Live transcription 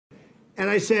And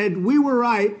I said, we were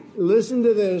right. Listen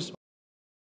to this.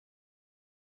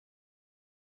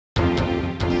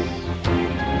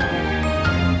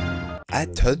 I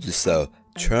told you so.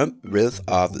 Trump reels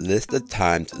off list of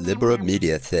times liberal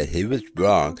media said he was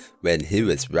wrong when he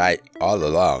was right all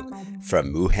along,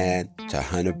 from Wuhan to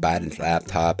Hunter Biden's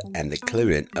laptop and the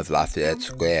clearing of Lafayette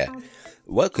Square.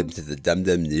 Welcome to the Dum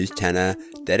Dum News Channel,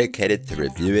 dedicated to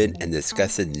reviewing and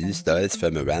discussing news stories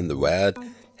from around the world.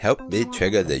 Help me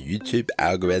trigger the YouTube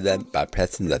algorithm by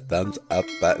pressing the thumbs up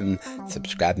button,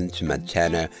 subscribing to my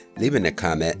channel, leaving a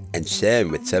comment, and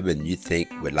sharing with someone you think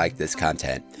would like this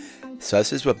content.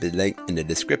 Sources will be linked in the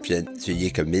description so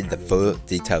you can read the full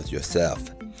details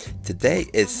yourself. Today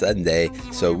is Sunday,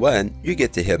 so 1, you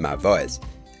get to hear my voice,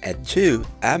 and 2,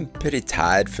 I'm pretty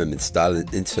tired from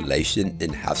installing insulation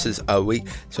in houses all week,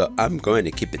 so I'm going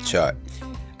to keep it short.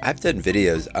 I've done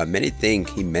videos on many things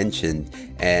he mentioned,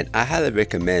 and I highly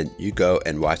recommend you go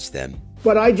and watch them.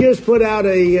 But I just put out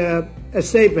a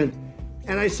statement,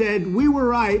 and I said, we were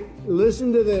right,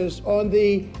 listen to this, on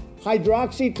the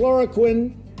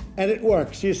hydroxychloroquine, and it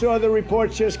works. You saw the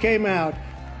reports just came out.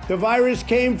 The virus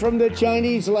came from the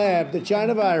Chinese lab, the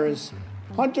China virus.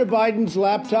 Hunter Biden's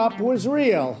laptop was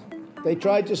real. They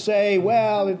tried to say,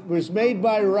 well, it was made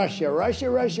by Russia.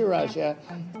 Russia.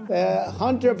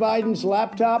 Hunter Biden's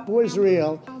laptop was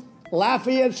real.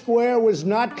 Lafayette Square was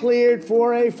not cleared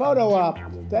for a photo op.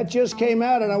 That just came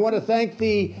out, and I want to thank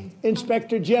the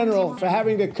Inspector General for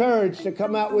having the courage to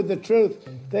come out with the truth.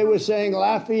 They were saying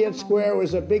Lafayette Square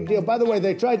was a big deal. By the way,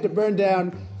 they tried to burn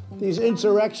down, these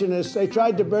insurrectionists, they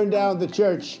tried to burn down the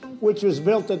church, which was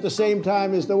built at the same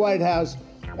time as the White House,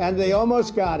 and they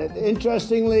almost got it.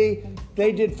 Interestingly,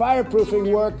 they did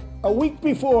fireproofing work a week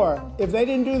before. If they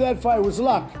didn't do that fire, it was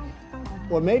luck.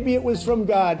 Or maybe it was from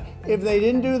God. If they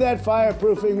didn't do that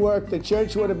fireproofing work, the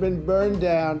church would have been burned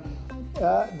down.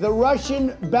 The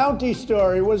Russian bounty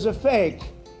story was a fake.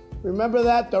 Remember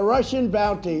that? The Russian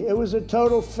bounty. It was a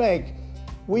total fake.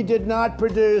 We did not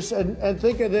produce, and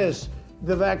think of this,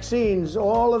 the vaccines,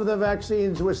 all of the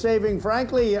vaccines we're saving.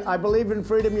 Frankly, I believe in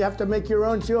freedom. You have to make your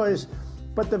own choice.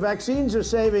 But the vaccines are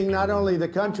saving not only the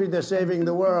country, they're saving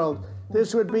the world.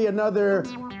 This would be another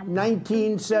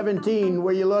 1917,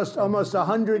 where you lost almost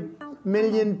 100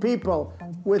 million people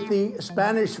with the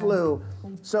Spanish flu.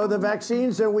 So the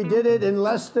vaccines, and we did it in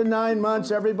less than 9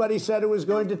 months. Everybody said it was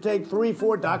going to take 3,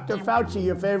 4. Dr. Fauci,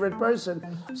 your favorite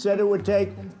person, said it would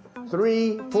take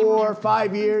 3, 4,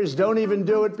 5 years. Don't even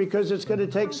do it because it's going to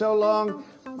take so long.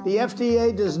 The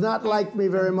FDA does not like me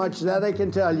very much, that I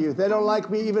can tell you. They don't like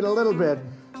me even a little bit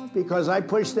because I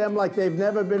push them like they've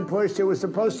never been pushed. It was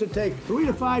supposed to take 3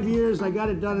 to 5 years. I got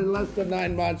it done in less than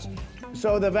 9 months.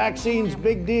 So the vaccine's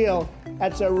big deal.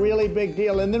 That's a really big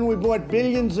deal. And then we bought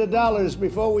billions of dollars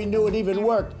before we knew it even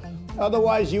worked.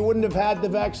 Otherwise, you wouldn't have had the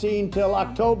vaccine till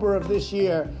October of this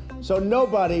year. So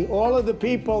nobody, all of the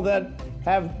people that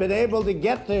have been able to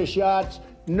get their shots,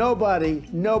 nobody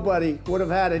would have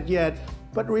had it yet.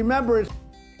 But remember,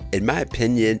 in my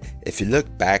opinion, if you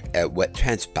look back at what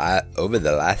transpired over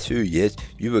the last few years,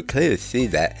 you will clearly see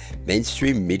that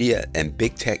mainstream media and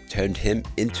big tech turned him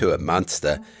into a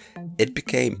monster. It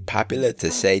became popular to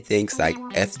say things like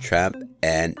F Trump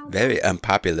and very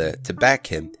unpopular to back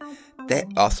him. They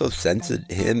also censored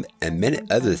him and many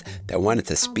others that wanted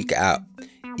to speak out.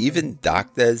 Even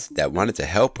doctors that wanted to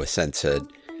help were censored.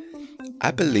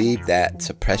 I believe that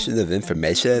suppression of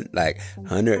information like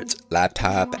Hunter's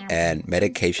laptop and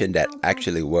medication that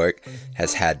actually work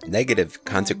has had negative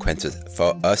consequences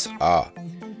for us all.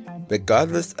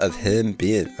 Regardless of him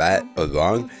being right or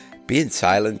wrong, being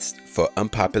silenced for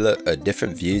unpopular or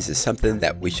different views is something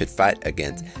that we should fight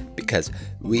against, because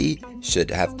we should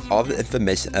have all the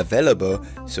information available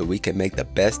so we can make the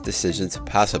best decisions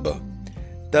possible.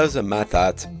 Those are my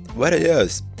thoughts. What are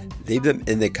yours? Leave them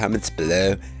in the comments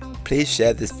below. Please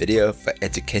share this video for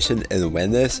education and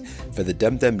awareness. For the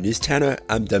Dum Dum News Channel,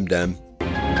 I'm Dum Dum.